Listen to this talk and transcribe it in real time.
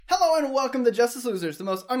Hello and welcome to Justice Losers, the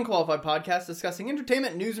most unqualified podcast discussing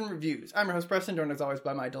entertainment, news, and reviews. I'm your host, Preston, joined as always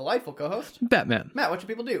by my delightful co-host, Batman. Matt. What should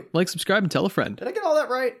people do? Like, subscribe, and tell a friend. Did I get all that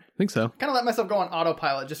right? I think so. Kind of let myself go on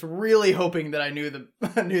autopilot, just really hoping that I knew the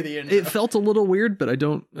intro. It felt a little weird, but I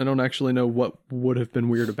don't actually know what would have been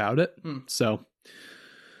weird about it. So,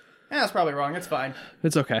 Yeah, that's probably wrong. It's fine.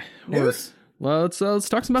 it's okay. News? Well, let's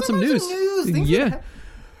talk about some news. Things Yeah.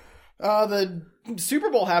 The Super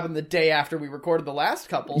Bowl happened the day after we recorded the last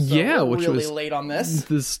couple, so Yeah, we're which really was- late on this.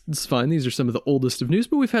 This is fine. These are some of the oldest of news,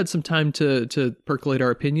 but we've had some time to percolate our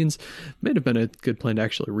opinions. May have been a good plan to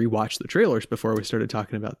actually rewatch the trailers before we started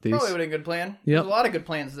talking about these. Probably would have been a good plan. Yep. There's a lot of good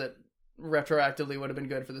plans that retroactively would have been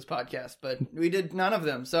good for this podcast, but we did none of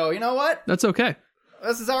them. So, you know what? That's okay.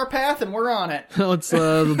 This is our path, and we're on it. Let's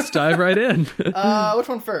dive right in. Which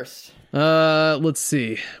one first? Let's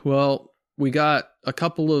see. Well, we got a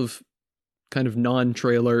couple of kind of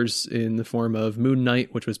non-trailers in the form of Moon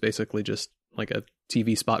Knight, which was basically just like a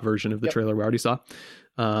TV spot version of the trailer we already saw.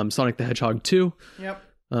 Sonic the Hedgehog 2.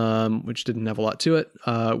 Yep. Which didn't have a lot to it.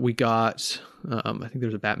 We got, I think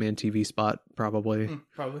there's a Batman TV spot, probably.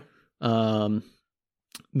 Probably.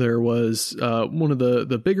 There was one of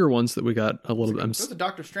the bigger ones that we got a little bit. The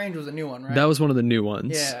Doctor Strange was a new one, right? That was one of the new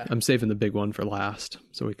ones. Yeah. I'm saving the big one for last,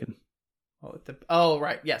 so we can.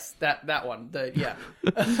 Right. Yes, that one. I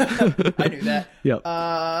knew that. Yep.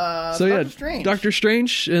 So Doctor Strange. Doctor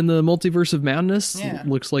Strange and the Multiverse of Madness. Yeah.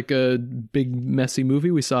 Looks like a big messy movie.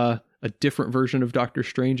 We saw a different version of Doctor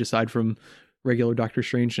Strange aside from regular Doctor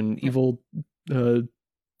Strange and evil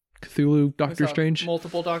Cthulhu Doctor Strange.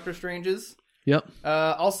 Multiple Doctor Stranges. Yep.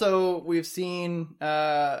 Also, we've seen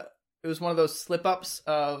it was one of those slip-ups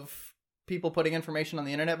of people putting information on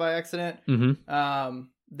the internet by accident. Mm-hmm.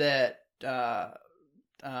 That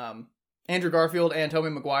Andrew Garfield and Tobey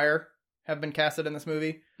Maguire have been casted in this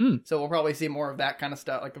movie. So we'll probably see more of that kind of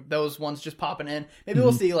stuff, like those ones just popping in. Maybe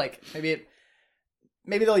we'll see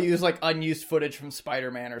maybe they'll use like unused footage from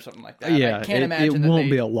Spider-Man or something like that. Yeah, I can't imagine it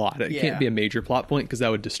won't be a lot. It Yeah. can't be a major plot point because that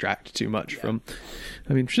would distract too much from.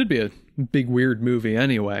 I mean, it should be a big weird movie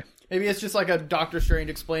anyway. Maybe it's just like a Doctor Strange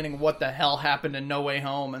explaining what the hell happened in No Way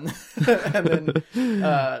Home, and and then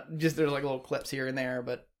just there's like little clips here and there,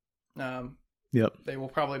 but Yep. they will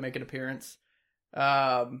probably make an appearance.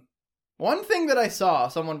 One thing that I saw,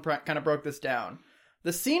 someone kind of broke this down.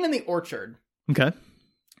 The scene in the orchard Okay.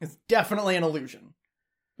 is definitely an illusion.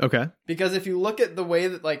 Okay. Because if you look at the way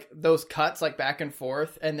that like those cuts like back and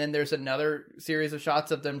forth, and then there's another series of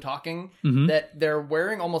shots of them talking, Mm-hmm. that they're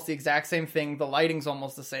wearing almost the exact same thing. The lighting's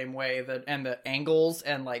almost the same way, and the angles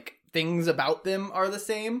and like things about them are the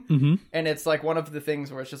same. Mm-hmm. And it's like one of the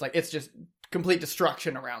things where it's just complete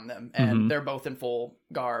destruction around them, and they're both in full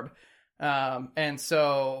garb. And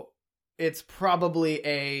so it's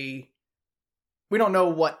probably we don't know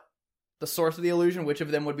what the source of the illusion, which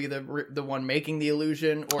of them would be the one making the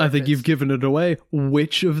illusion, or I think you've given it away.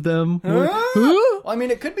 Which of them? Well, I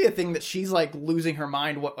mean, it could be a thing that she's like losing her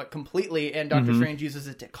mind completely, and Doctor Strange uses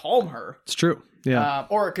it to calm her. It's true. Yeah.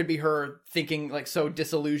 Or it could be her thinking like so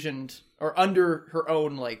disillusioned or under her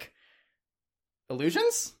own like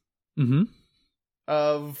illusions Mm-hmm.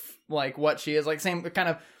 of like what she is, like same kind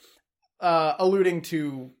of alluding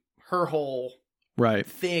to her whole Right.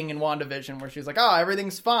 thing in WandaVision where she's like, oh,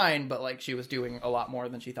 everything's fine, but like she was doing a lot more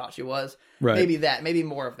than she thought she was. Right. Maybe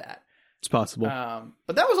more of that. It's possible.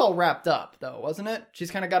 But that was all wrapped up though, wasn't it?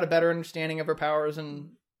 She's kind of got a better understanding of her powers,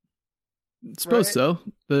 and Suppose right? so.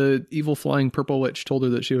 The evil flying purple witch told her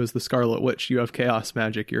that she was the Scarlet Witch. You have chaos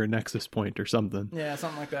magic. You're a nexus point or something. yeah,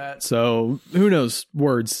 something like that. So who knows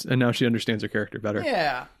words? And now she understands her character better.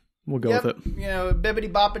 Yeah. We'll go with it. You know,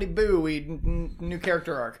 bibbity boppity boo, new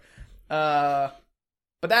character arc.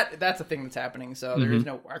 But that's a thing that's happening, so there is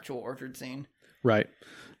no actual orchard scene. Right.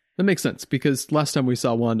 That makes sense because last time we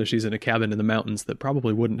saw Wanda, she's in a cabin in the mountains that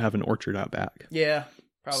probably wouldn't have an orchard out back. Yeah,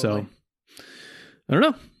 probably. So I don't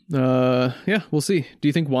know. Yeah, we'll see. Do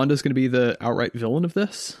you think Wanda's going to be the outright villain of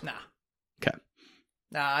this? Nah. Okay.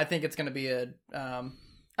 Nah, I think it's going to be I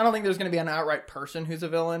don't think there's going to be an outright person who's a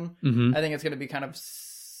villain. Mm-hmm. I think it's going to be kind of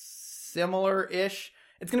similar-ish.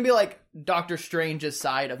 It's going to be like Doctor Strange's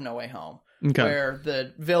side of No Way Home. Okay. Where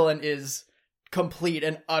the villain is complete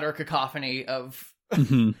and utter cacophony of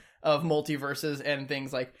of multiverses and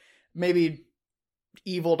things. Like maybe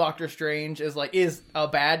evil Doctor Strange is a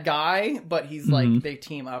bad guy, but he's like they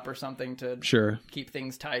team up or something to keep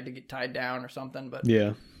things tied down or something. But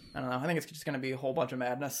yeah, I don't know. I think it's just going to be a whole bunch of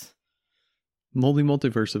madness. Moldy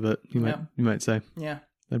multiverse of it. You might say. Yeah,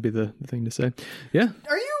 that'd be the thing to say. Yeah.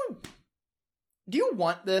 Do you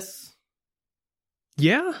want this?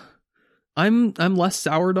 Yeah. I'm less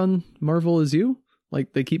soured on Marvel as you.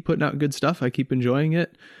 Like, they keep putting out good stuff. I keep enjoying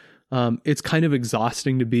it. It's kind of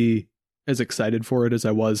exhausting to be as excited for it as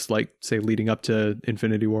I was, like, say, leading up to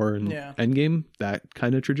Infinity War and Endgame, that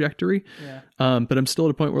kind of trajectory. But I'm still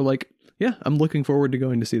at a point where, like, yeah, I'm looking forward to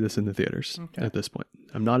going to see this in the theaters at this point.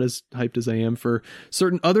 I'm not as hyped as I am for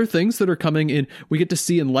certain other things that are coming in. We get to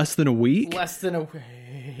see in less than a week. Less than a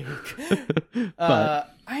week.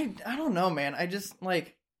 But I don't know, man. I just,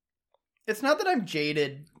 like, it's not that I'm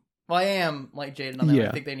jaded. Well, I am, like, jaded on that.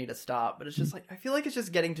 I think they need to stop. But it's just, like, I feel like it's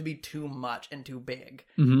just getting to be too much and too big.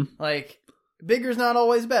 Like, bigger's not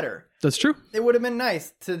always better. That's true. It would have been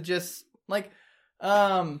nice to just, like,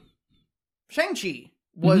 Shang-Chi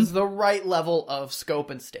was the right level of scope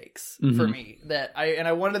and stakes for me.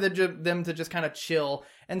 I wanted them to just kind of chill.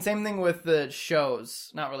 And same thing with the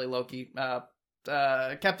shows. Not really Loki.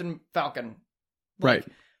 Captain Falcon. Like, right.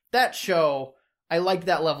 That show, I liked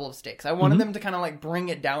that level of stakes. I wanted them to kind of, like, bring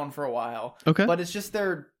it down for a while. Okay. But it's just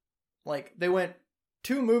they went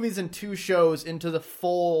 2 movies and 2 shows into the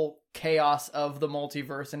full chaos of the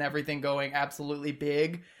multiverse and everything going absolutely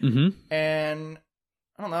big. And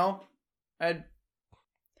I don't know. I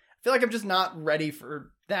feel like I'm just not ready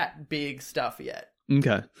for that big stuff yet.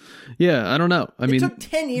 Okay. Yeah, I don't know. I mean, it took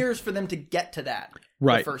 10 years for them to get to that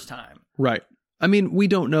the first time. Right. I mean, we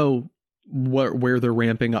don't know where they're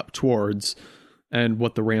ramping up towards and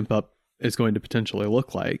what the ramp up is going to potentially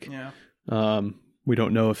look like. Yeah. We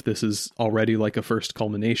don't know if this is already like a first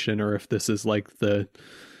culmination or if this is like the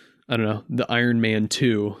Iron Man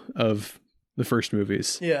 2 of the first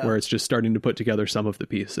movies, where it's just starting to put together some of the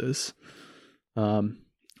pieces.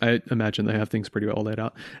 I imagine they have things pretty well laid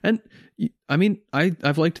out. And I mean,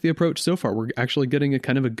 I've liked the approach so far. We're actually getting a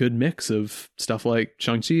kind of a good mix of stuff like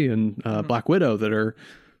Shang-Chi and Black Widow that are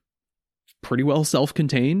pretty well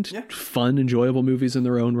self-contained, fun, enjoyable movies in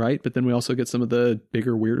their own right. But then we also get some of the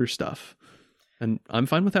bigger, weirder stuff. And I'm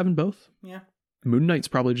fine with having both. Yeah. Moon Knight's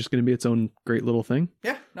probably just going to be its own great little thing.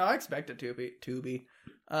 Yeah. No, I expect it to be.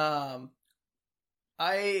 I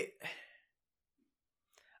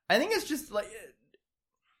think it's just like,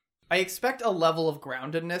 I expect a level of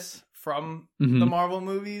groundedness from the Marvel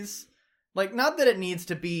movies. Like, not that it needs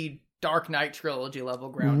to be Dark Knight trilogy level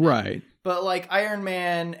grounded. Right. But, like, Iron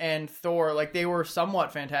Man and Thor, like, they were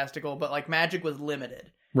somewhat fantastical, but, like, magic was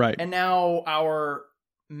limited. Right. And now our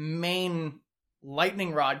main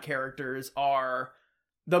lightning rod characters are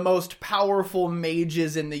the most powerful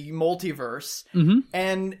mages in the multiverse.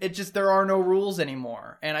 And it just, there are no rules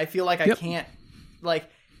anymore. And I feel like I can't, like,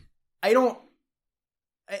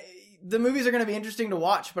 the movies are going to be interesting to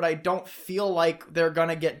watch, but I don't feel like they're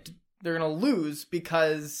going to lose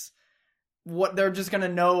because they're just going to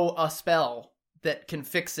know a spell that can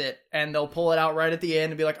fix it, and they'll pull it out right at the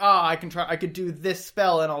end and be like, I could do this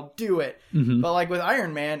spell and I'll do it. But like with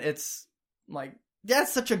Iron Man, it's like,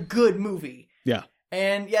 that's such a good movie. Yeah.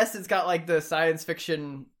 And yes, it's got like the science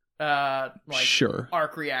fiction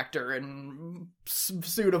arc reactor and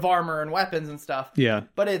suit of armor and weapons and stuff. Yeah.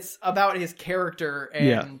 But it's about his character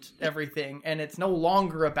and everything. And it's no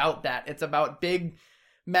longer about that. It's about big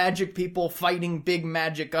magic people fighting big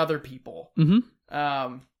magic other people. Maybe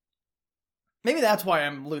that's why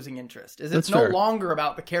I'm losing interest. It's no longer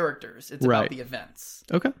about the characters. It's about the events.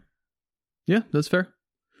 Okay. Yeah, that's fair.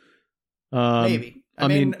 Maybe. I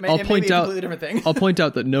mean, I'll point out different thing. I'll point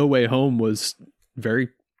out that No Way Home was very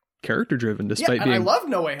character driven, despite being I love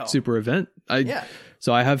No Way Home. super event.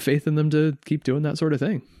 So I have faith in them to keep doing that sort of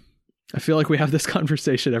thing. I feel like we have this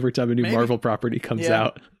conversation every time a new Marvel property comes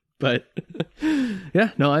out. But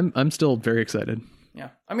I'm still very excited. Yeah.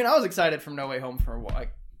 I mean, I was excited from No Way Home for a while.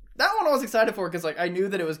 That one I was excited for because, like, I knew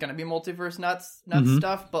that it was going to be multiverse nuts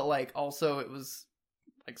stuff, but, like, also it was,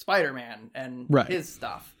 like, Spider-Man and his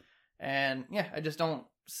stuff. And, yeah, I just don't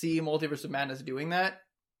see Multiverse of Madness doing that.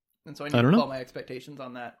 And so I need to blow my expectations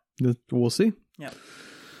on that. We'll see. Yeah.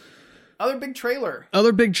 Other big trailer.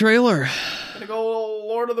 Gonna go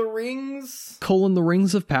Lord of the Rings. : The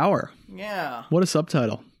Rings of Power. Yeah. What a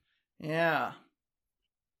subtitle. Yeah.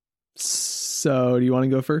 So, do you want to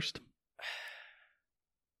go first?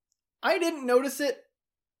 I didn't notice it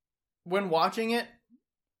when watching it,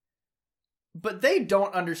 but they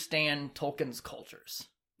don't understand Tolkien's cultures.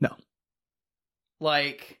 No.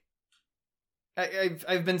 Like,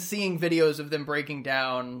 I've been seeing videos of them breaking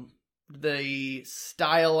down the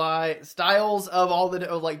styles of all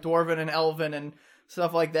the like Dwarven and Elven and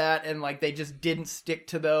stuff like that, and like they just didn't stick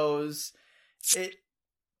to those. It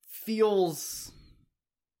feels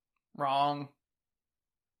wrong,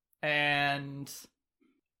 and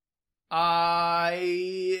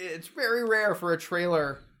it's very rare for a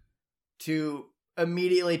trailer to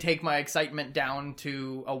immediately take my excitement down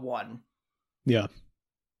to a 1. Yeah.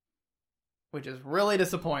 which is really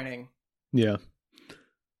disappointing. Yeah.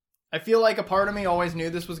 I feel like a part of me always knew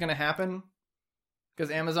this was going to happen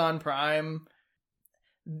because Amazon Prime...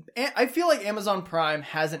 I feel like Amazon Prime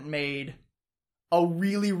hasn't made a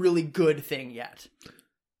really, really good thing yet.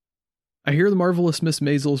 I hear The Marvelous Miss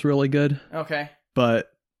Maisel's really good. Okay.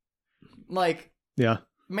 But... Like... Yeah.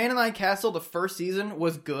 Man in the High Castle, the first season,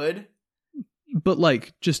 was good. But,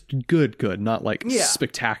 like, just good, not, like,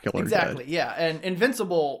 spectacular exactly, good. Yeah. And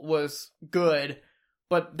Invincible was good,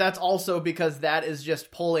 but that's also because that is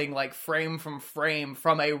just pulling, like, frame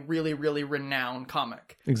from a really, really renowned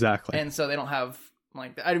comic. Exactly. And so they don't have,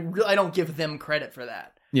 like... I don't give them credit for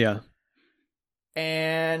that. Yeah.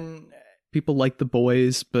 And... People like The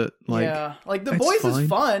Boys, but, like... Yeah. Like, The Boys is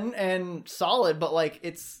fun and solid, but, like,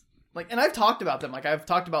 it's... Like, and I've talked about them. Like, I've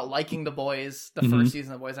talked about liking The Boys, the first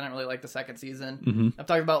season of The Boys. I didn't really like the second season. I've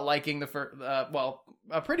talked about liking the first,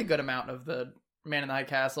 a pretty good amount of the Man in the High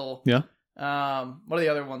Castle. Yeah. What are the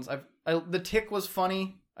other ones? The Tick was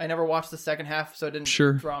funny. I never watched the second half, so it didn't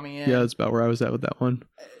draw me in. Yeah, that's about where I was at with that one.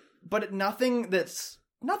 But nothing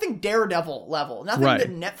Daredevil level. Nothing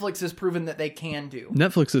that Netflix has proven that they can do.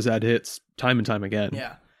 Netflix has had hits time and time again.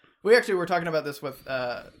 Yeah. We actually were talking about this with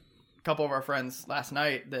a couple of our friends last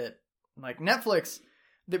night that, like, Netflix,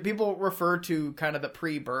 that people refer to kind of the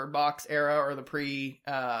pre-Bird Box era or the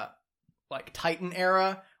like Titan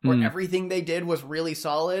era where everything they did was really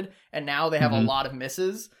solid, and now they have a lot of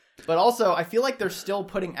misses. But also, I feel like they're still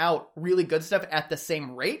putting out really good stuff at the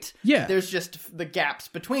same rate. Yeah. There's just the gaps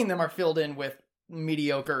between them are filled in with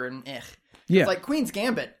mediocre and eh. Yeah. It's like Queen's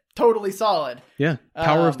Gambit, totally solid. Yeah.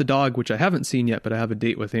 Power of the Dog, which I haven't seen yet, but I have a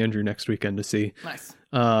date with Andrew next weekend to see. Nice.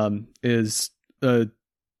 Is a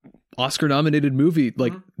Oscar-nominated movie,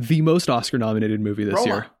 like the most Oscar-nominated movie this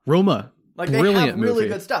year. Roma. Like, they brilliant have really movie.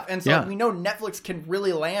 good stuff. And so like, we know Netflix can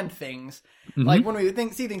really land things. Like, when we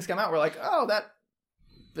see things come out, we're like, oh, that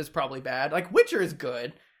is probably bad. Like, Witcher is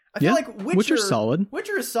good. I feel like Witcher's solid.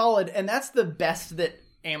 Witcher is solid, and that's the best that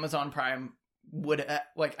Amazon Prime would,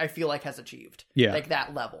 I feel like, has achieved. Yeah. Like,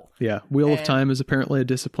 that level. Yeah. Wheel of Time is apparently a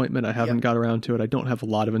disappointment. I haven't got around to it. I don't have a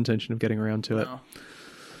lot of intention of getting around to it.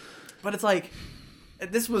 But it's like, I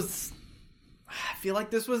feel like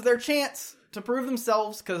this was their chance to prove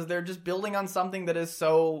themselves because they're just building on something that is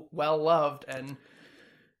so well loved. And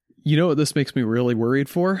you know what this makes me really worried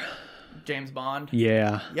for? James Bond.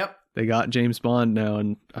 Yeah. Yep. They got James Bond now,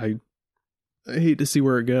 and I hate to see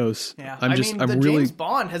where it goes. Yeah. I'm really... James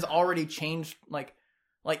Bond has already changed, like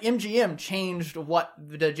MGM changed what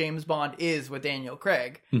the James Bond is with Daniel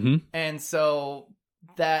Craig. And so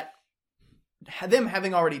that, them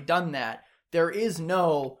having already done that, there is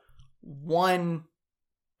no one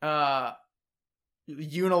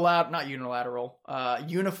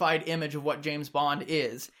unified image of what James Bond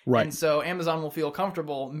is. Right. And so Amazon will feel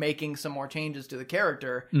comfortable making some more changes to the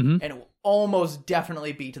character, and it will almost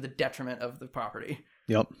definitely be to the detriment of the property.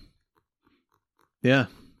 Yep. Yeah.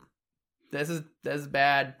 This is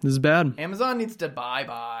bad. This is bad. Amazon needs to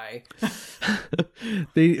bye.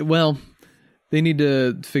 They need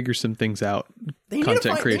to figure some things out.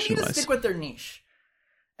 Content creation wise. They need to stick with their niche.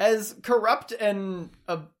 As corrupt and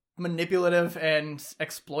manipulative and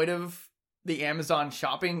exploitive the Amazon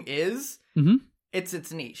shopping is, it's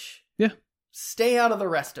its niche. Yeah. Stay out of the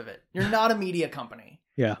rest of it. You're not a media company.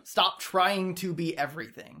 Yeah. Stop trying to be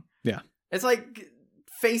everything. Yeah. It's like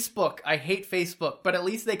Facebook. I hate Facebook, but at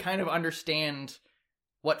least they kind of understand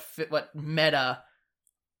what Meta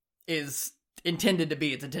is intended to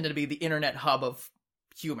be. It's intended to be the internet hub of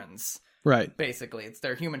humans. Right. Basically, it's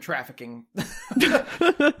their human trafficking.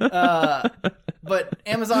 But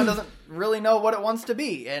Amazon doesn't really know what it wants to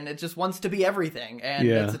be, and it just wants to be everything. And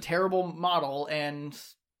it's a terrible model, and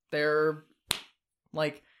they're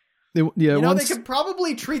like... they could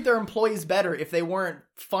probably treat their employees better if they weren't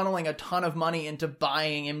funneling a ton of money into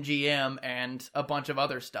buying MGM and a bunch of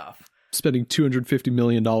other stuff. Spending $250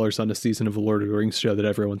 million on a season of a Lord of the Rings show that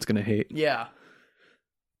everyone's going to hate. Yeah.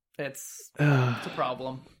 It's a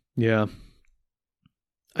problem. Yeah.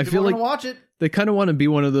 I feel like watch it. They kind of want to be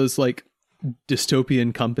one of those like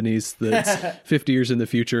dystopian companies that's 50 years in the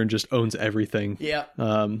future and just owns everything. Yeah.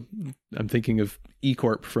 I'm thinking of E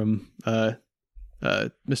Corp from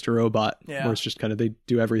Mr. Robot, where it's just kind of they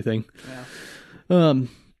do everything.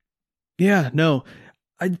 Yeah. No.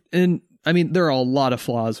 I mean there are a lot of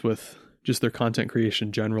flaws with just their content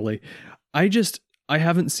creation generally. I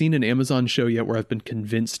haven't seen an Amazon show yet where I've been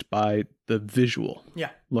convinced by the visual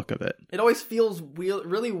look of it. It always feels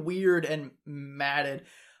really weird and matted.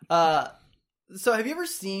 So have you ever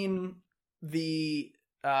seen the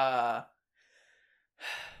there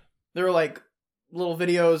were like little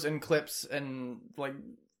videos and clips and like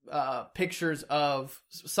pictures of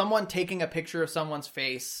someone taking a picture of someone's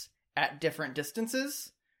face at different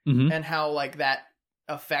distances, and how like that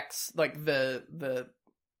affects like the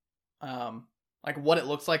like what it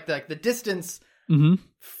looks like the distance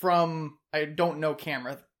from, I don't know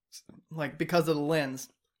camera, like because of the lens.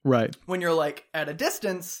 Right. When you're like at a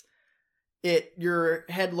distance, your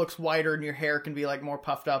head looks wider and your hair can be like more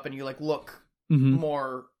puffed up and you like look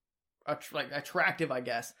more like attractive, I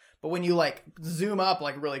guess. But when you like zoom up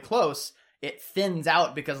like really close, it thins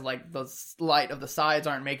out because like the light of the sides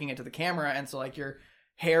aren't making it to the camera, and so like your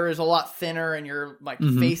hair is a lot thinner and your like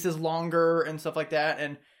face is longer and stuff like that.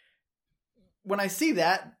 And when I see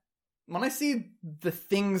the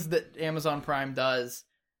things that Amazon Prime does,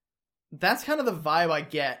 that's kind of the vibe I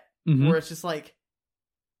get, where it's just like,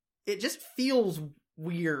 it just feels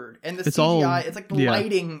weird. And the CGI, it's like the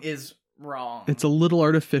lighting is wrong. It's a little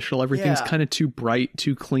artificial. Everything's kind of too bright,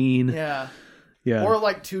 too clean. Yeah. Yeah. Or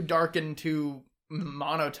like too dark and too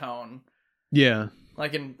monotone. Yeah.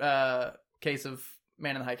 Like in case of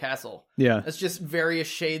Man in the High Castle. Yeah. It's just various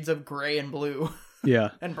shades of gray and blue. Yeah.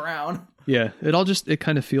 And brown. Yeah. It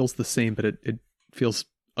kind of feels the same, but it feels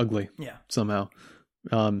ugly. Yeah. Somehow.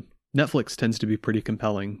 Netflix tends to be pretty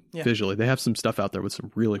compelling visually. They have some stuff out there with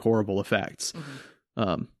some really horrible effects.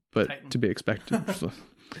 But Titan. To be expected.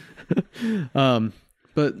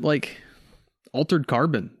 But like Altered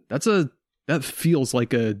Carbon, that feels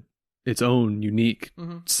like its own unique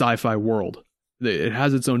sci-fi world. It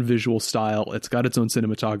has its own visual style. It's got its own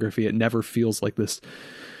cinematography. It never feels like this.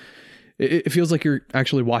 It feels like you're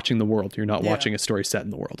actually watching the world. You're not watching a story set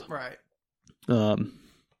in the world. Right. I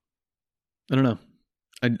don't know.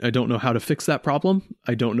 I don't know how to fix that problem.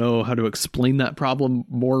 I don't know how to explain that problem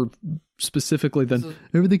more specifically than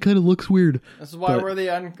everything kind of looks weird. This is why we're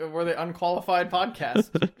the unqualified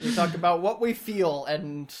podcast. We talk about what we feel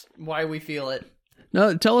and why we feel it.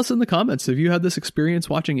 Now, tell us in the comments if you had this experience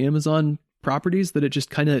watching Amazon properties that it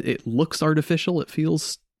just kind of, it looks artificial. It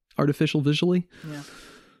feels artificial visually. Yeah.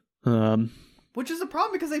 Which is a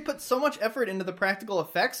problem because they put so much effort into the practical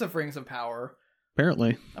effects of Rings of Power.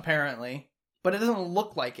 Apparently. But it doesn't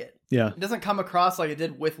look like it. Yeah. It doesn't come across like it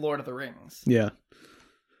did with Lord of the Rings. Yeah.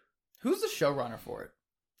 Who's the showrunner for it?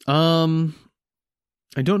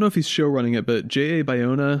 I don't know if he's showrunning it, but J.A.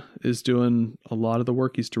 Bayona is doing a lot of the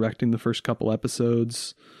work. He's directing the first couple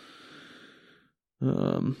episodes.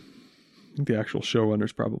 I think the actual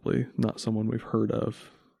showrunner's probably not someone we've heard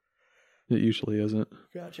of. It usually isn't.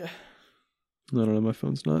 Gotcha. I don't know. My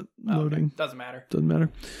phone's not loading. Okay. Doesn't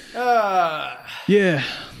matter. Yeah.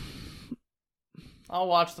 I'll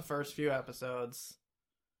watch the first few episodes.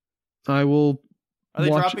 I will. Are they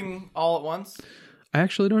dropping all at once? I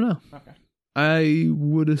actually don't know. Okay. I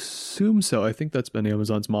would assume so. I think that's been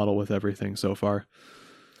Amazon's model with everything so far.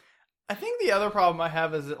 I think the other problem I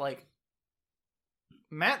have is that, like,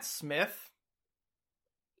 Matt Smith,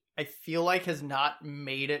 I feel like, has not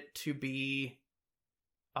made it to be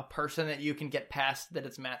a person that you can get past that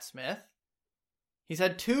it's Matt Smith. He's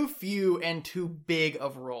had too few and too big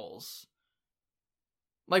of roles.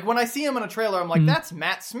 Like, when I see him in a trailer, I'm like, that's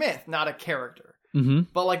Matt Smith, not a character.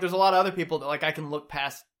 But, like, there's a lot of other people that, like, I can look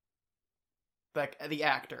past, like, the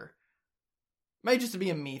actor. May just be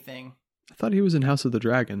a me thing. I thought he was in House of the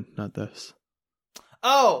Dragon, not this.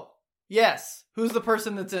 Oh, yes. Who's the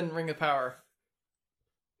person that's in Ring of Power?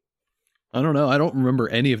 I don't know. I don't remember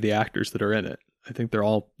any of the actors that are in it. I think they're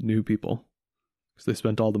all new people. Because they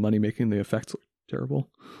spent all the money making the effects look terrible.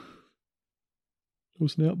 Oh,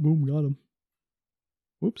 snap. Boom. Got him.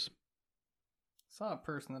 Whoops. Saw a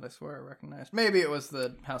person that I swear I recognized. Maybe it was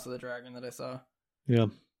the House of the Dragon that I saw. Yeah.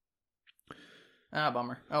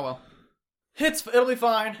 Bummer. Oh well. It'll be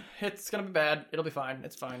fine. It's gonna be bad. It'll be fine.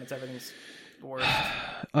 It's fine. It's everything's worst.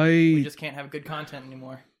 We just can't have good content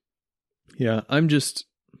anymore. Yeah, I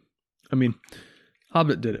mean,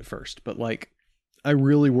 Hobbit did it first, but like, I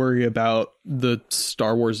really worry about the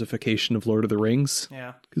Star Warsification of Lord of the Rings.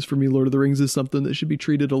 Yeah. Because for me, Lord of the Rings is something that should be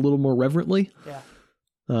treated a little more reverently. Yeah.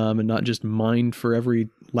 And not just mined for every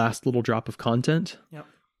last little drop of content. Yep.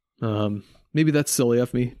 Maybe that's silly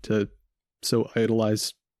of me to so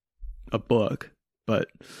idolize a book, but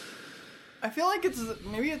I feel like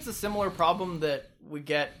it's a similar problem that we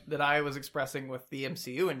get, that I was expressing with the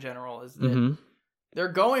MCU in general, is that they're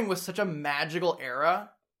going with such a magical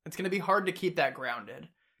era. It's going to be hard to keep that grounded.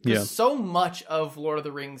 Because so much of Lord of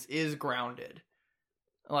the Rings is grounded.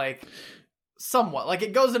 Like, somewhat. Like,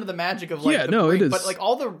 it goes into the magic of, like, it is. But, like,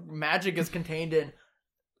 all the magic is contained in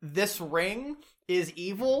this ring is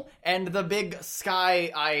evil, and the big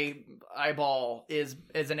eyeball is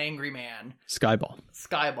an angry man. Skyball.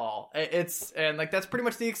 And like that's pretty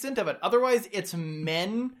much the extent of it. Otherwise, it's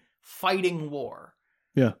men fighting war.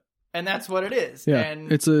 Yeah. And that's what it is. Yeah.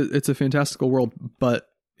 And it's a fantastical world, but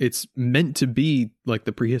it's meant to be like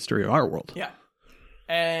the prehistory of our world. Yeah.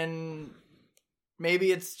 And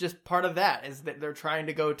maybe it's just part of that, is that they're trying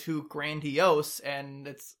to go too grandiose, and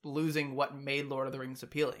it's losing what made Lord of the Rings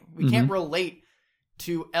appealing. We can't relate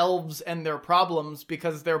to elves and their problems,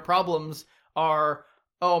 because their problems are,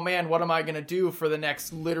 oh man, what am I going to do for the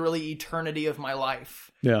next literally eternity of my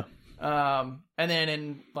life? Yeah. And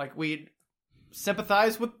then we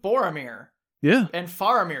sympathize with Boromir. Yeah. And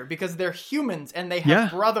Faramir, because they're humans and they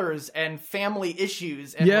have brothers and family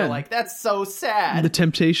issues. And we're like, that's so sad. The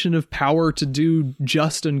temptation of power to do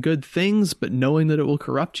just and good things, but knowing that it will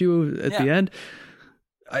corrupt you at the end.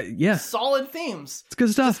 Solid themes. It's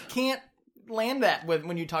good stuff. Just can't land that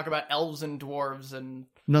when you talk about elves and dwarves and...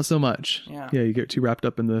 Not so much. Yeah. Yeah, you get too wrapped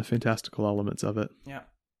up in the fantastical elements of it. Yeah.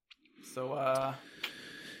 So,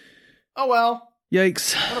 oh well.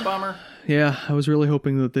 Yikes. What a bummer. Yeah, I was really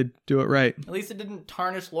hoping that they'd do it right. At least it didn't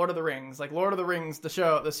tarnish Lord of the Rings. Like, Lord of the Rings, the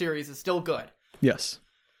series is still good. Yes.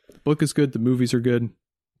 The book is good. The movies are good.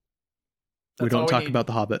 We don't talk about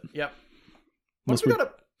The Hobbit. Yep. What if we got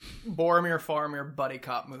a Boromir, Faramir buddy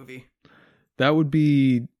cop movie? That would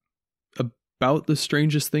be about the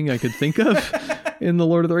strangest thing I could think of in the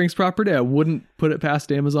Lord of the Rings property. I wouldn't put it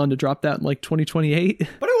past Amazon to drop that in like 2028.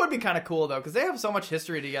 But it would be kind of cool though, because they have so much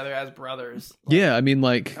history together as brothers. Yeah, I mean,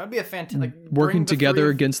 like, that would be a fantastic working together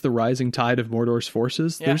against the rising tide of Mordor's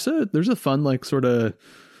forces. Yeah. There's a fun, like, sort of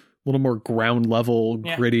little more ground level,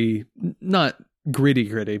 gritty, not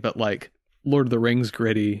gritty, but like Lord of the Rings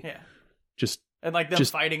gritty. Yeah, just and like them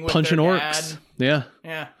just fighting with punching their orcs. Dad.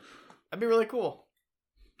 Yeah, that'd be really cool.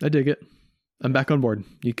 I dig it. I'm back on board.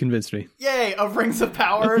 You convinced me. Yay, of Rings of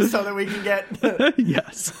Power so that we can get...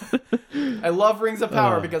 Yes. I love Rings of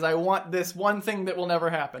Power because I want this one thing that will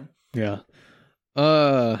never happen. Yeah.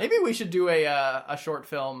 Maybe we should do a short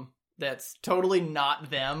film that's totally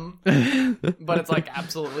not them, but it's like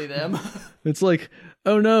absolutely them. It's like,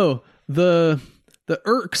 oh no, the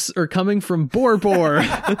Urks are coming from Bor. We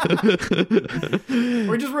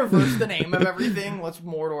just reverse the name of everything. What's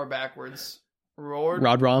Mordor backwards?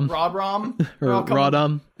 Rodrom. Or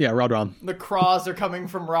Rodom. Yeah, Rodrom. The Craws are coming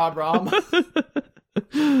from Rodrom.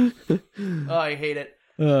 Oh, I hate it.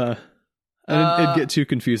 It'd get too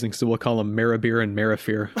confusing, so we'll call them Maribir and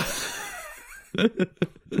Marifir.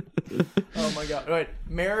 Oh my god. Wait,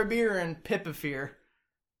 Maribir and Pipamir.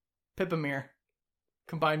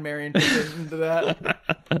 Combine Mary and Pippin into that.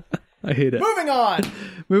 I hate it.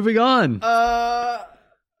 Moving on.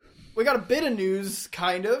 We got a bit of news,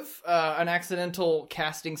 kind of. An accidental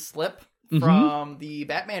casting slip from the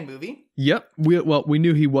Batman movie. Yep. We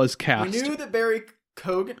knew he was cast. We knew that Barry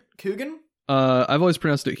Keoghan? I've always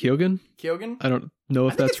pronounced it Keoghan. I don't know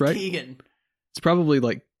if that's right. Keegan. It's probably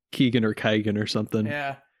like Keegan or Kagan or something.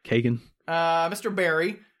 Yeah. Kagan. Mr.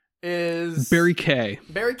 Barry is... Barry K.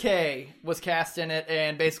 Barry K was cast in it,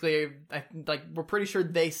 and basically, we're pretty sure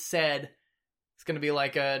they said it's going to be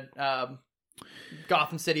like a...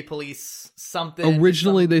 Gotham City Police something.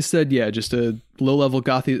 Originally, they said, just a low-level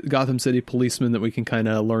Gotham City policeman that we can kind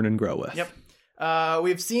of learn and grow with. Yep.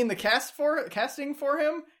 We've seen the casting for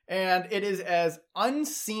him, and it is as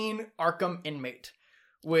unseen Arkham inmate,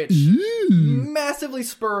 which massively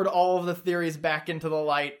spurred all of the theories back into the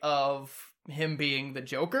light of him being the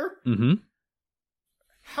Joker. Mm-hmm.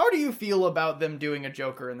 How do you feel about them doing a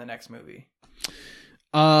Joker in the next movie?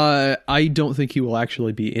 I don't think he will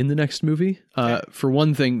actually be in the next movie. Okay. For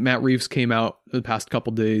one thing, Matt Reeves came out the past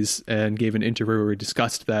couple days and gave an interview where he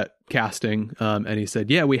discussed that casting. And he said,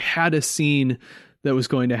 we had a scene that was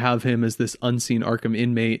going to have him as this unseen Arkham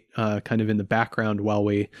inmate, kind of in the background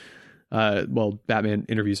while Batman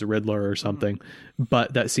interviews a Riddler or something.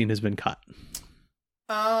 But that scene has been cut.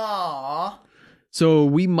 Aww. So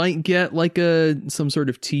we might get like some sort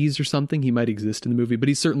of tease or something. He might exist in the movie, but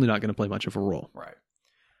he's certainly not going to play much of a role. Right.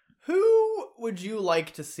 Who would you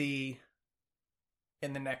like to see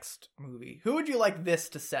in the next movie? Who would you like this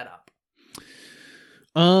to set up?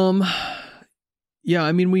 Yeah,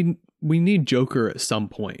 I mean, we need Joker at some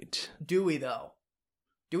point. Do we, though?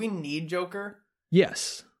 Do we need Joker?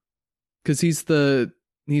 Yes. Because he's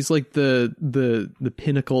like the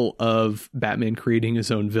pinnacle of Batman creating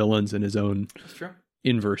his own villains and his own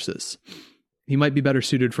inverses. He might be better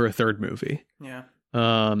suited for a third movie. Yeah.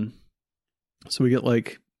 So we get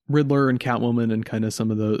like Riddler and Catwoman and kind of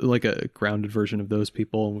some of the, like a grounded version of those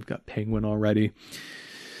people. And we've got Penguin already.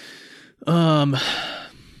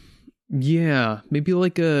 Yeah, maybe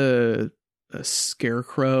like a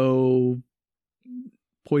Scarecrow,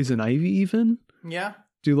 Poison Ivy, even. Yeah.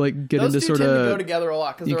 Do like get Those into two sort tend to go of together a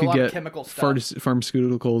lot because there are a lot of chemical stuff.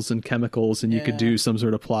 pharmaceuticals and chemicals, and you could do some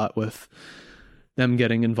sort of plot with them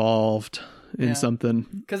getting involved in something.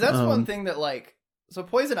 Because that's one thing that like. So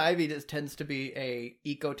Poison Ivy just tends to be a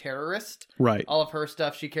eco-terrorist. Right. All of her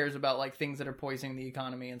stuff, she cares about like things that are poisoning the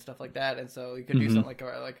economy and stuff like that. And so you could do something like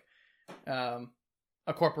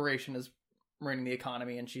a corporation is ruining the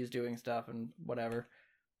economy and she's doing stuff and whatever.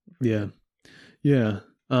 Yeah. Yeah.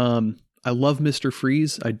 I love Mr.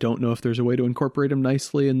 Freeze. I don't know if there's a way to incorporate him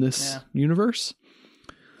nicely in this universe.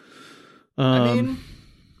 I mean,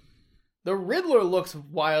 the Riddler looks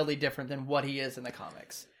wildly different than what he is in the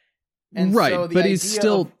comics. And right, so but he's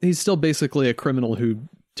still basically a criminal who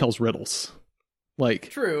tells riddles. Like,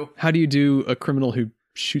 true. How do you do a criminal who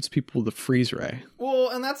shoots people with a freeze ray? Well,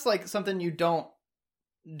 and that's like something you don't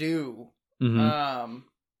do. Mm-hmm.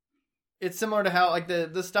 It's similar to how like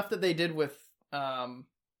the stuff that they did with Bane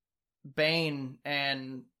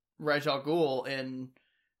and Ra's al Ghul in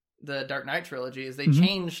the Dark Knight trilogy is they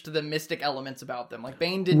changed the mystic elements about them. Like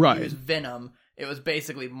Bane didn't use venom; it was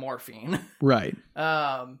basically morphine. Right.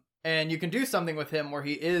 And you can do something with him where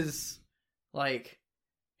he is like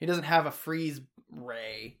he doesn't have a freeze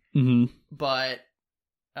ray, but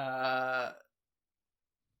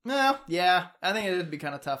no, yeah, I think it would be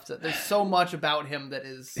kind of tough. There's so much about him that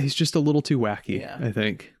is he's just a little too wacky. Yeah. I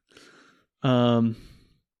think. I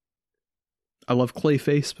love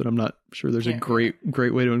Clayface, but I'm not sure there's a great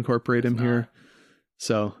way to incorporate him here.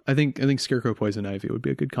 So I think Scarecrow, Poison Ivy would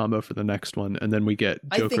be a good combo for the next one, and then we get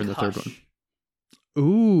Joker in the third one.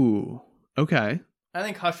 Ooh, okay. I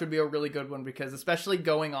think Hush would be a really good one because especially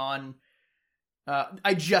going on,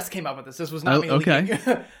 I just came up with this. This was not me leaking.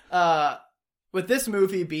 With this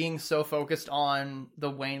movie being so focused on the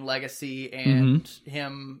Wayne legacy and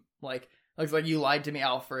him, like, looks like you lied to me,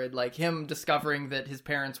 Alfred, like him discovering that his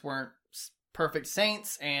parents weren't perfect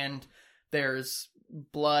saints and there's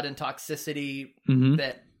blood and toxicity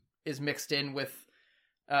that is mixed in with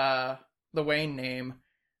the Wayne name.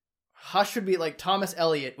 Hush would be like Thomas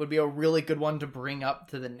Elliot would be a really good one to bring up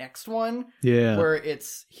to the next one. Yeah. Where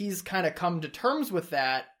he's kind of come to terms with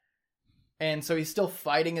that. And so he's still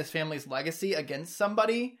fighting his family's legacy against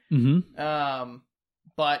somebody.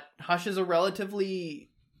 But Hush is a relatively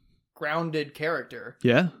grounded character.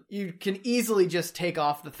 Yeah. You can easily just take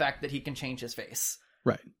off the fact that he can change his face.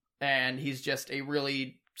 Right. And he's just a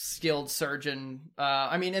really skilled surgeon.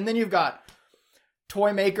 And then you've got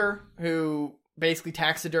Toymaker, who basically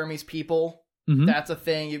taxidermies people. That's a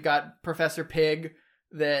thing. You've got Professor Pig,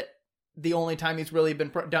 that the only time he's really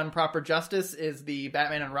been done proper justice is the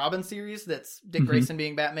Batman and Robin series. That's Dick Grayson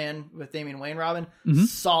being Batman with Damian Wayne Robin.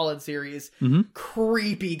 Solid series.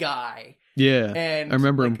 Creepy guy. Yeah. And I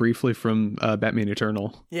remember him briefly from Batman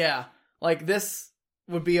Eternal. Yeah. Like this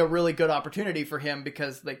would be a really good opportunity for him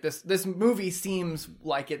because like this movie seems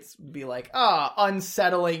like it's be like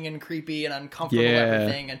unsettling and creepy and uncomfortable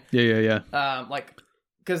everything and like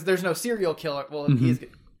because there's no serial killer. Well, he's.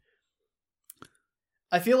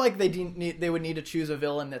 I feel like they would need to choose a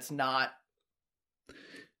villain that's not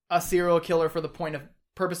a serial killer for the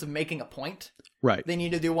purpose of making a point. Right. They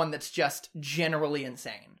need to do one that's just generally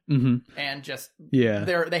insane. And just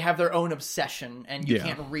they have their own obsession and you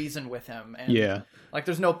can't reason with him. And like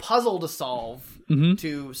there's no puzzle to solve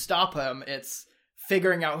to stop him. It's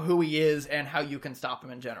figuring out who he is and how you can stop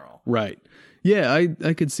him in general. Right. Yeah,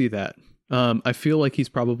 I could see that. I feel like he's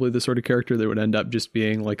probably the sort of character that would end up just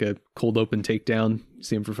being like a cold open takedown. You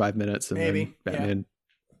see him for 5 minutes and then Batman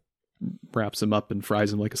wraps him up and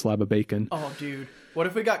fries him like a slab of bacon. Oh, dude. What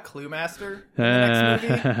if we got Clue Master in the next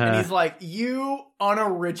movie? And he's like, you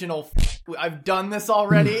unoriginal I've done this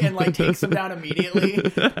already, and like takes him down immediately.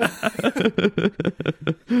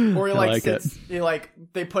 Or he like sits,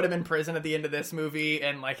 they put him in prison at the end of this movie,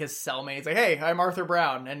 and like his cellmate's like, hey, I'm Arthur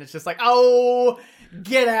Brown. And it's just like, oh,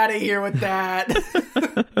 get out of here with that.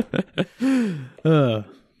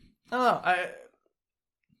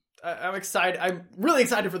 I'm excited. I'm really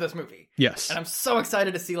excited for this movie. Yes. And I'm so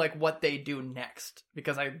excited to see like what they do next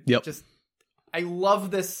because I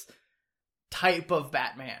love this type of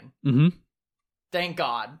Batman. Thank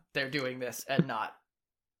God they're doing this and not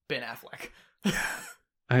Ben Affleck.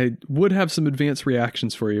 I would have some advanced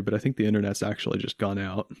reactions for you, but I think the internet's actually just gone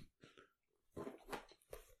out. I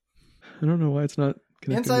don't know why it's not.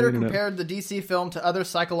 Insider compared the DC film to other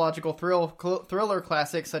psychological thriller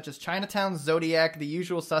classics such as Chinatown, Zodiac, The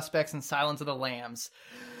Usual Suspects, and Silence of the Lambs.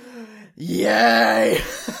 Yay!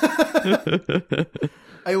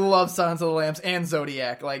 I love Silence of the Lambs and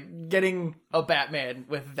Zodiac. Like, getting a Batman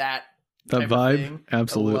with that That type of vibe, thing. I love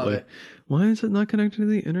absolutely. it. Why is it not connected to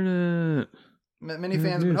the internet? Many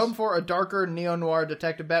fans have been hoping for a darker neo-noir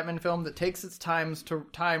detective Batman film that takes its time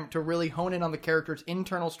to really hone in on the character's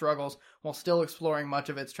internal struggles while still exploring much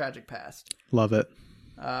of its tragic past. Love it.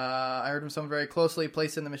 I heard from someone very closely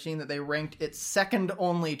placed in the machine that they ranked it second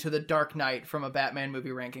only to The Dark Knight from a Batman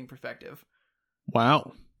movie ranking perspective.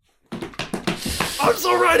 Wow. I'm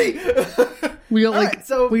so ready! We got Alright,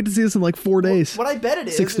 so we get to see this in like 4 days. What I bet it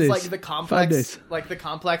is 6 days. like the 5 complex, days. like the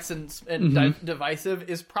complex and divisive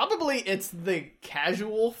is probably it's the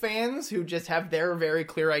casual fans who just have their very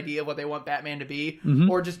clear idea of what they want Batman to be,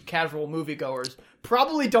 or just casual moviegoers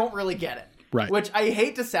probably don't really get it. Right. Which I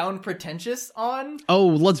hate to sound pretentious on. Oh,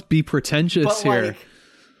 let's be pretentious But here. like,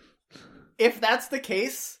 if that's the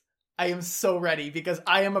case, I am so ready because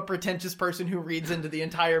I am a pretentious person who reads into the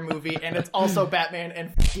entire movie, and it's also Batman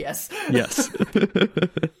and yes. Yes.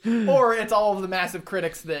 Or it's all of the massive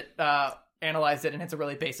critics that analyzed it, and it's a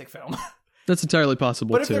really basic film. That's entirely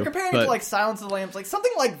possible, But if too. you're comparing it to like Silence of the Lambs, like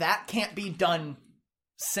something like that can't be done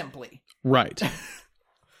simply. Right.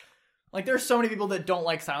 Like there's so many people that don't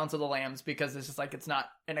like Silence of the Lambs because it's just like it's not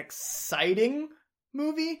an exciting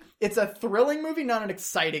movie. It's a thrilling movie, not an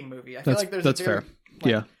exciting movie. I feel like there's that's a very, fair.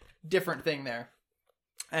 like, Yeah. different thing there.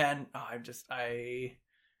 And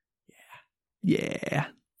Yeah.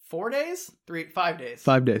 4 days? 5 days.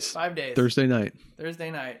 5 days. 5 days. Thursday night.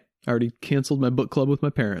 Thursday night. I already canceled my book club with my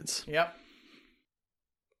parents. Yep.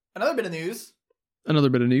 Another bit of news. Another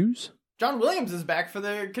bit of news. John Williams is back for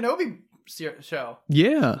the Kenobi show.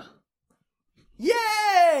 Yeah.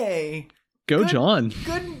 Yay! Go, John.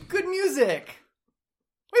 Good music.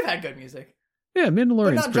 We've had good music. Yeah, But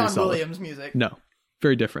Mandalorian's not pretty John solid. Williams music. No.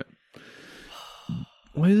 Very different.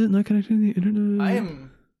 Why is it not connected to the internet?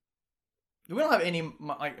 We don't have any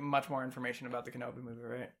much more information about the Kenobi movie,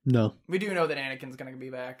 right? No. We do know that Anakin's going to be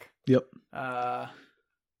back. Yep.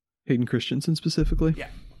 Hayden Christensen specifically.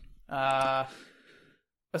 Yeah.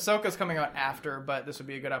 Ahsoka's coming out after, but this would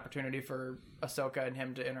be a good opportunity for Ahsoka and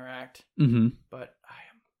him to interact. Mm-hmm. But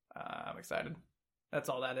I'm excited. That's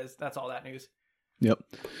all that is. That's all that news. Yep.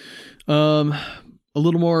 A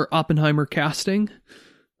little more Oppenheimer casting.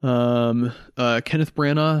 Kenneth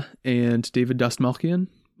Branagh and David Dastmalchian.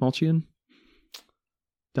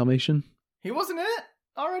 Dalmatian. He wasn't in it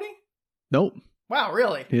already? Nope. Wow,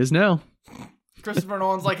 really? He is now. Christopher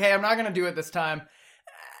Nolan's like, hey, I'm not going to do it this time.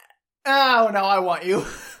 Oh, no, I want you.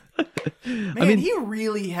 Man, I mean, he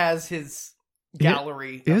really has his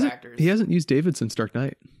gallery of actors. He hasn't used David since Dark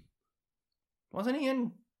Knight. Wasn't he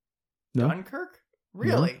in No. Dunkirk?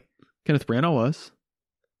 Really? No. Kenneth Branagh was.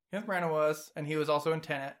 Kenneth Branagh was, and he was also in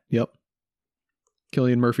Tenet. Yep.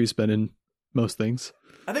 Cillian Murphy's been in most things.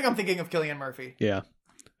 I think I'm thinking of Cillian Murphy. Yeah.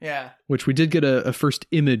 Yeah. Which we did get a first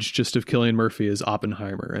image just of Cillian Murphy as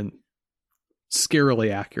Oppenheimer, and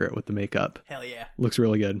scarily accurate with the makeup. Hell yeah. Looks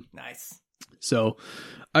really good. Nice. So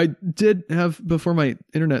I did have, before my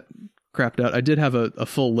internet crapped out, I did have a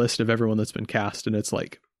full list of everyone that's been cast, and it's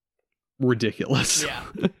like ridiculous. Yeah.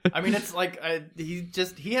 I mean, it's like,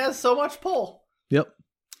 he has so much pull. Yep.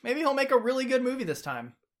 Maybe he'll make a really good movie this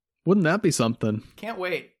time. Wouldn't that be something? Can't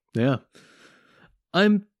wait. Yeah.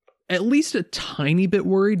 I'm at least a tiny bit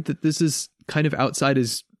worried that this is kind of outside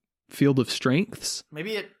his field of strengths.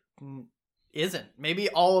 Maybe it isn't. Maybe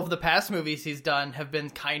all of the past movies he's done have been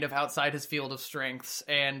kind of outside his field of strengths,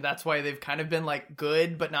 and that's why they've kind of been like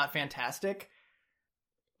good but not fantastic.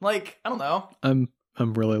 Like, I don't know. I'm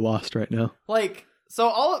really lost right now. Like, so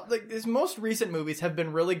all of his most recent movies have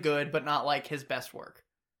been really good but not like his best work.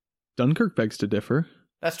 Dunkirk begs to differ.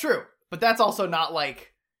 That's true. But that's also not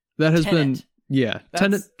like that has Tenet. been, yeah.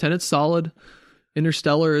 Tenet's solid.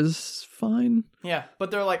 Interstellar is fine. Yeah,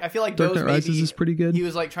 but they're like, I feel like Dark those Knight Rises is pretty good. He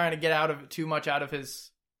was like trying to get too much out of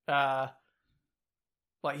his like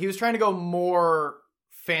he was trying to go more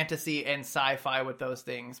fantasy and sci-fi with those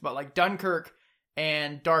things. But like Dunkirk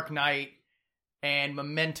and Dark Knight and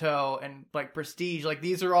Memento and like Prestige, like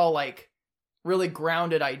these are all like really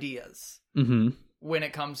grounded ideas when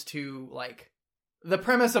it comes to like the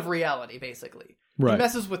premise of reality, basically. Right. He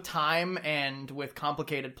messes with time and with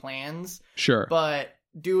complicated plans. Sure. But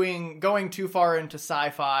going too far into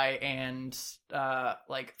sci-fi and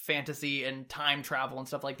like fantasy and time travel and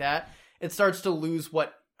stuff like that, it starts to lose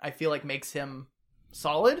what I feel like makes him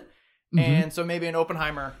solid. And so maybe in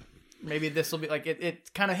Oppenheimer, maybe this will be like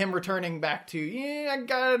it's kind of him returning back to, I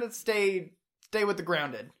gotta stay with the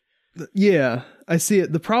grounded. Yeah, I see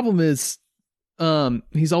it. The problem is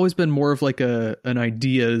he's always been more of like an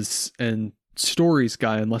ideas and stories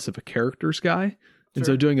guy and less of a characters guy. And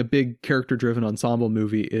so doing a big character driven ensemble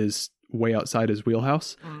movie is way outside his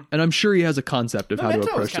wheelhouse. And I'm sure he has a concept of how to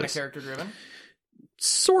approach kind this. of character driven.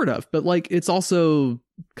 Sort of, but like it's also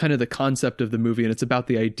kind of the concept of the movie, and it's about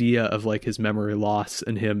the idea of like his memory loss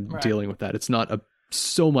and him dealing with that. It's not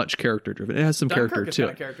so much character driven. It has some character too.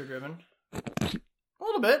 Kind of character driven. A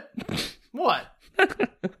little bit. What?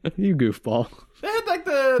 You goofball. They had like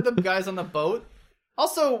the guys on the boat.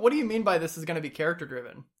 Also, what do you mean by this is going to be character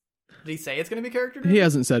driven? Did he say it's going to be character driven? He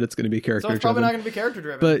hasn't said it's going to be character driven. So it's probably not going to be character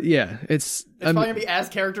driven. But yeah, it's probably going to be as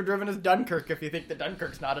character driven as Dunkirk if you think that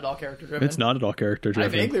Dunkirk's not at all character driven. It's not at all character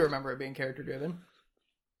driven. I vaguely remember it being character driven.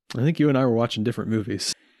 I think you and I were watching different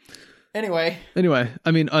movies. Anyway,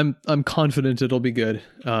 I mean, I'm confident it'll be good.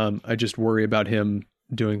 I just worry about him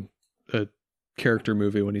doing a character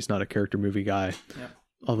movie when he's not a character movie guy. Yeah.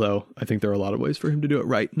 Although I think there are a lot of ways for him to do it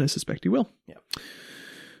right, and I suspect he will. Yeah.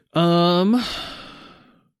 Do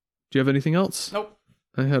you have anything else? Nope.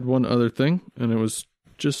 I had one other thing, and it was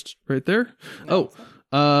just right there. No,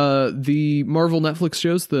 The Marvel Netflix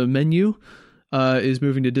shows, The Menu, is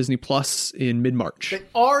moving to Disney Plus in mid-March. They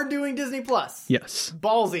are doing Disney Plus. Yes.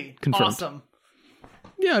 Ballsy. Confirmed. Awesome.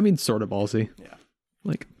 Yeah, I mean, sort of ballsy. Yeah.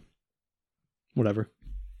 Like, whatever.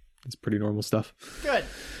 It's pretty normal stuff. Good.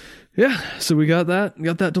 Yeah, so we got that. We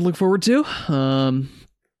got that to look forward to,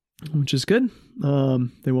 which is good.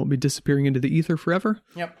 They won't be disappearing into the ether forever.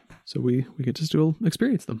 Yep. So we get to still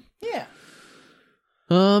experience them. Yeah.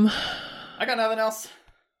 I got nothing else.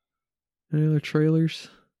 Any other trailers?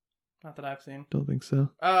 Not that I've seen. Don't think so.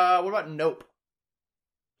 What about Nope?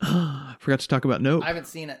 Forgot to talk about Nope. I haven't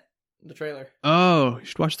seen it. The trailer. Oh, you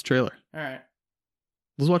should watch the trailer. All right.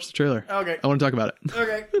 Let's watch the trailer. Okay. I want to talk about it.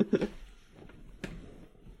 Okay.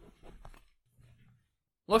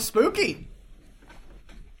 Looks spooky.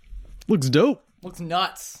 Looks dope. Looks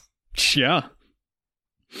nuts. Yeah.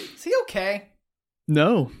 Is he okay?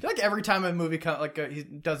 No. I feel like every time a movie he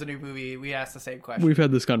does a new movie, we ask the same question. We've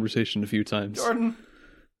had this conversation a few times. Jordan,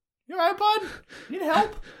 you alright, bud? Need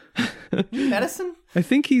help? Need medicine? I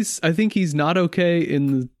think he's not okay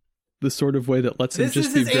in the sort of way that lets him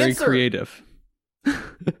just be very creative.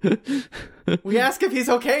 We ask if he's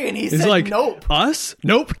okay, and he's said like, nope. Us?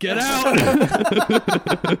 Nope, get out.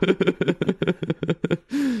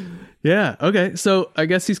 Yeah, okay. So I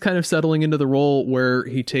guess he's kind of settling into the role where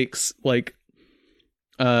he takes like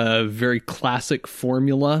a very classic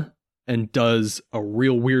formula and does a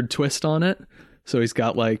real weird twist on it. So he's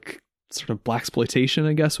got like sort of blaxploitation,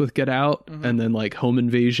 I guess, with Get Out, and then like home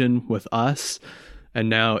invasion with Us, and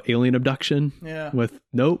now alien abduction with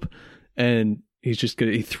Nope. And he's just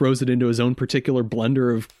he throws it into his own particular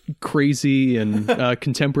blender of crazy and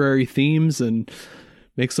contemporary themes and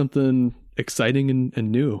makes something exciting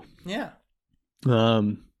and new. Yeah.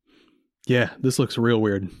 Yeah, this looks real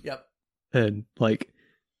weird. Yep. And like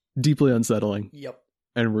deeply unsettling. Yep.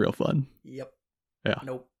 And real fun. Yep. Yeah.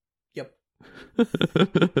 Nope. Yep. The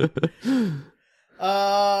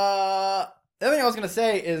other thing I was going to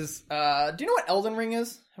say is, do you know what Elden Ring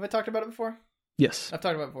is? Have I talked about it before? Yes. I've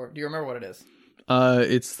talked about it before. Do you remember what it is?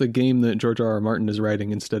 It's the game that George R.R. Martin is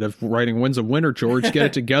writing instead of writing Winds of Winter, George. Get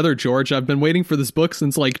it together, George. I've been waiting for this book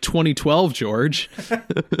since like 2012, George.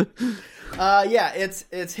 Yeah,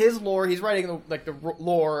 it's his lore. He's writing the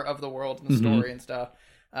lore of the world and the story and stuff.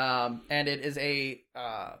 And it is a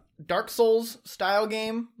Dark Souls style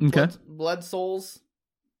game. Okay. Blood Souls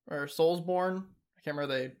or Soulsborne. I can't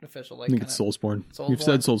remember the official. I think it's Soulsborne. You've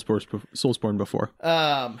said Soulsborne before.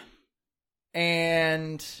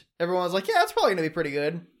 And everyone was like, yeah, it's probably going to be pretty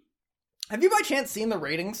good. Have you by chance seen the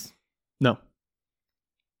ratings? No.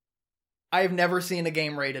 I've never seen a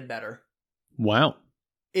game rated better. Wow.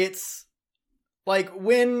 It's like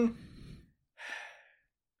when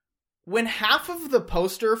half of the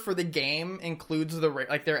poster for the game includes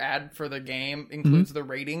their ad for the game includes the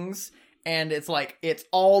ratings, and it's like it's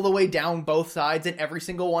all the way down both sides, and every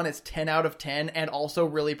single one is 10 out of 10 and also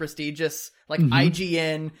really prestigious, like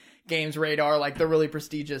IGN, Games Radar, like the really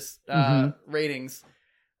prestigious ratings.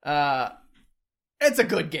 It's a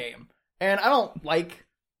good game, and I don't like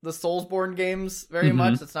the Soulsborne games very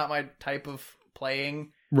much. It's not my type of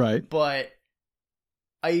playing, right? But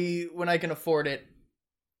when I can afford it,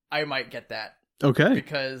 I might get that. Okay,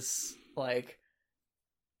 because like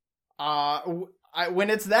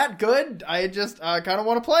when it's that good, I just kind of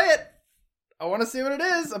want to play it. I want to see what it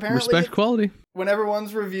is. Apparently, respect quality. When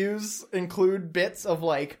everyone's reviews include bits of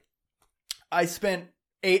like, I spent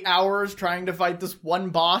 8 hours trying to fight this one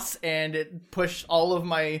boss, and it pushed all of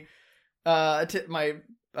my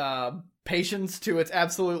patience to its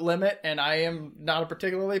absolute limit, and I am not a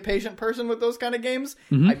particularly patient person with those kind of games.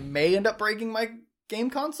 I may end up breaking my game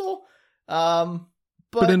console.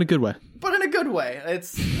 But in a good way. But in a good way.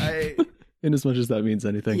 In as much as that means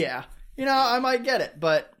anything. Yeah. I might get it,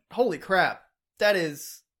 but holy crap. That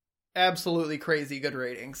is absolutely crazy good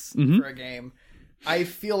ratings for a game. I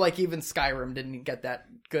feel like even Skyrim didn't get that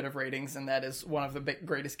good of ratings, and that is one of the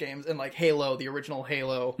greatest games. And like Halo, the original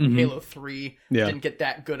Halo, Halo 3, didn't get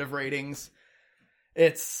that good of ratings.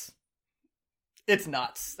 It's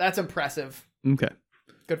nuts. That's impressive. Okay.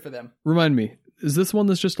 Good for them. Remind me, is this one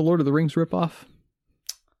that's just a Lord of the Rings ripoff?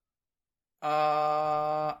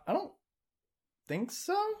 I don't think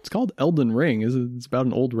so. It's called Elden Ring. It's about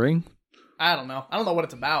an old ring? I don't know. I don't know what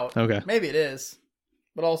it's about. Okay. Maybe it is.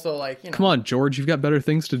 But also, like, Come on, George. You've got better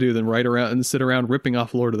things to do than write around and sit around ripping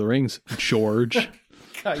off Lord of the Rings, George.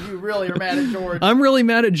 God, you really are mad at George. I'm really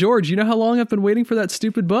mad at George. You know how long I've been waiting for that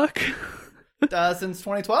stupid book? Since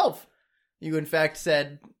 2012. You, in fact,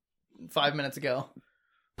 said 5 minutes ago.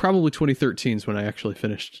 Probably 2013 is when I actually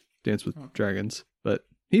finished Dance with Dragons. But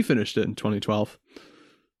he finished it in 2012.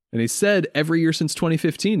 And he said every year since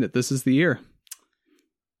 2015 that this is the year.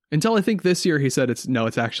 Until I think this year he said it's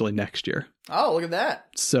actually next year. Oh, look at that.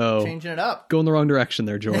 So changing it up. Go in the wrong direction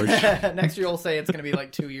there, George. Next year we'll say it's going to be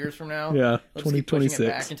like 2 years from now. Yeah, let's keep pushing it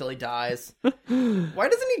back until he dies. Why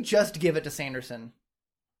doesn't he just give it to Sanderson?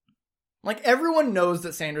 Like, everyone knows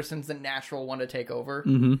that Sanderson's the natural one to take over.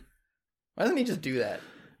 Mm-hmm. Why doesn't he just do that?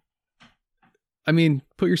 I mean,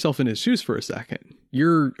 put yourself in his shoes for a second.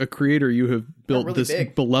 You're a creator. You have built really this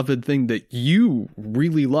big. beloved thing that you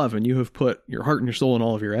really love, and you have put your heart and your soul and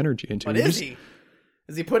all of your energy into. But is he?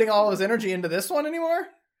 Is he putting all his energy into this one anymore?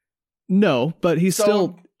 No, but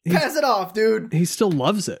pass it off, dude. He still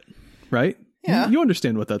loves it, right? Yeah. You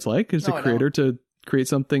understand what that's like as a creator to create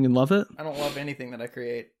something and love it? I don't love anything that I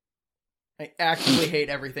create. I actively hate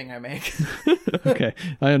everything I make. Okay,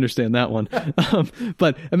 I understand that one.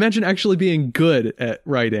 But imagine actually being good at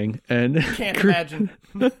writing and can't imagine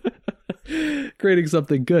creating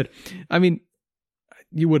something good. I mean,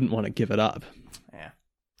 you wouldn't want to give it up. Yeah.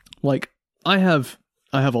 Like, I have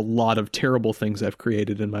a lot of terrible things I've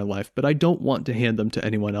created in my life, but I don't want to hand them to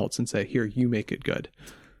anyone else and say, "Here, you make it good."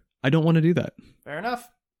 I don't want to do that. Fair enough.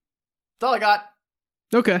 That's all I got.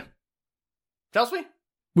 Okay. Tells me.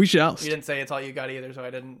 We shall. You didn't say it's all you got either, so I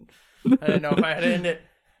didn't know if I had to end it.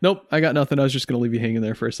 Nope, I got nothing. I was just going to leave you hanging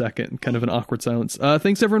there for a second. Kind of an awkward silence.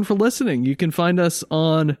 Thanks, everyone, for listening. You can find us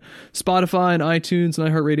on Spotify and iTunes and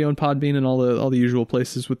iHeartRadio and Podbean and all the usual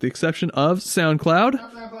places, with the exception of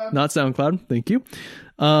SoundCloud. Not SoundCloud. Thank you.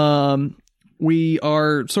 We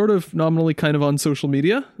are sort of nominally kind of on social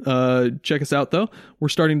media. Check us out, though. We're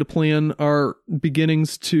starting to plan our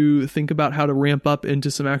beginnings to think about how to ramp up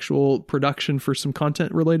into some actual production for some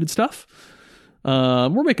content-related stuff.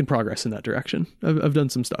 We're making progress in that direction. I've done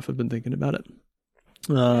some stuff. I've been thinking about it.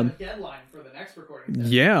 A deadline for the next recording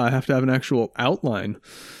session. Yeah, I have to have an actual outline.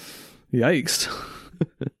 Yikes.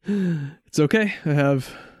 It's okay. I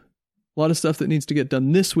have a lot of stuff that needs to get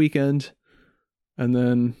done this weekend. And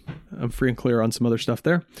then I'm free and clear on some other stuff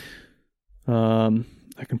there. I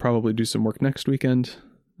can probably do some work next weekend.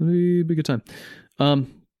 It'll be a good time.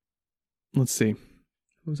 Let's see.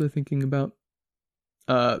 What was I thinking about?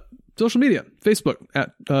 Social media. Facebook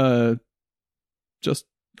at I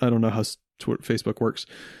don't know how Facebook works.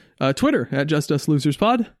 Twitter at Just Us Losers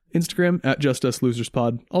Pod. Instagram at Just Us Losers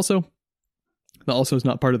Pod. Also, the also is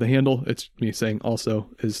not part of the handle. It's me saying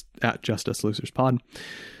also is at Just Us Losers Pod.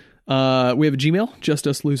 We have a Gmail,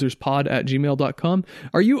 justuslosers.pod@gmail.com.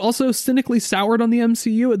 Are you also cynically soured on the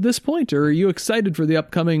MCU at this point, or are you excited for the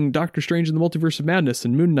upcoming Doctor Strange and the Multiverse of Madness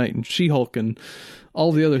and Moon Knight and She-Hulk and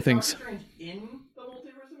all the other things? Doctor Strange in the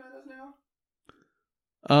Multiverse of Madness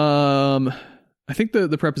now? I think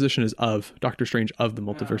the preposition is of Doctor Strange of the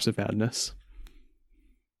Multiverse of Madness.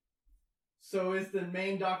 So is the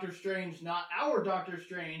main Doctor Strange not our Doctor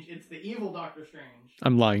Strange, it's the evil Doctor Strange?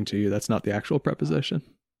 I'm lying to you. That's not the actual preposition.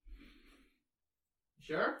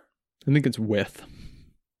 Sure? I think it's with.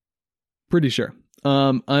 Pretty sure.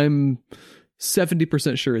 I'm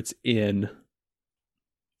 70% sure it's in.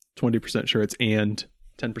 20% sure it's and.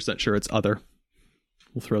 10% sure it's other.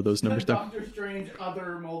 We'll throw those numbers down. Doctor Strange,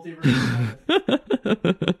 other multiverse.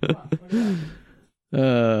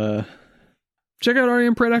 Check out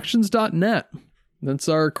rmproductions.net. That's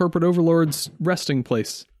our corporate overlord's resting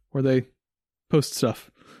place where they post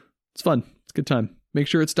stuff. It's fun. It's a good time. Make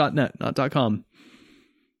sure it's .net, not .com.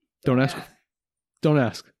 Don't ask. Don't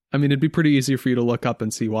ask. I mean, it'd be pretty easy for you to look up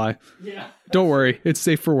and see why. Yeah. Don't worry. It's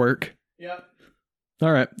safe for work. Yep.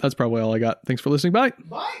 All right. That's probably all I got. Thanks for listening. Bye.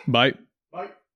 Bye. Bye.